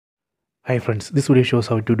Hi friends, this video shows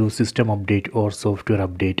how to do system update or software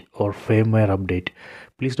update or firmware update.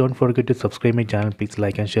 Please don't forget to subscribe my channel. Please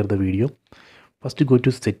like and share the video. First go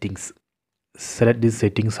to settings. Select this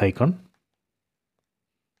settings icon.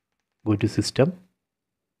 Go to system.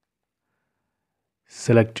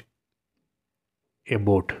 Select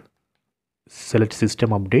about. Select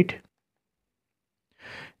system update.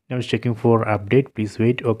 Now it's checking for update. Please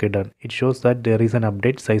wait. Okay, done. It shows that there is an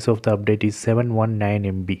update. Size of the update is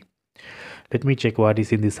 719 MB. Let me check what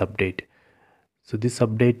is in this update. So this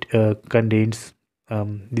update contains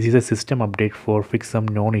this is a system update for fix some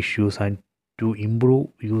known issues and to improve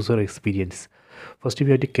user experience. First, we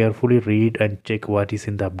have to carefully read and check what is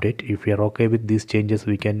in the update. If we are okay with these changes,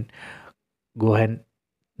 we can go ahead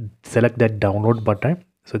and select that download button,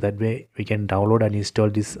 so that way we can download and install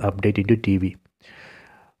this update into TV.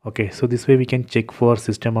 Okay, so this way we can check for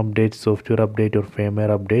system update, software update or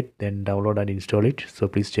firmware update, then download and install it. So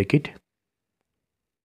please check it.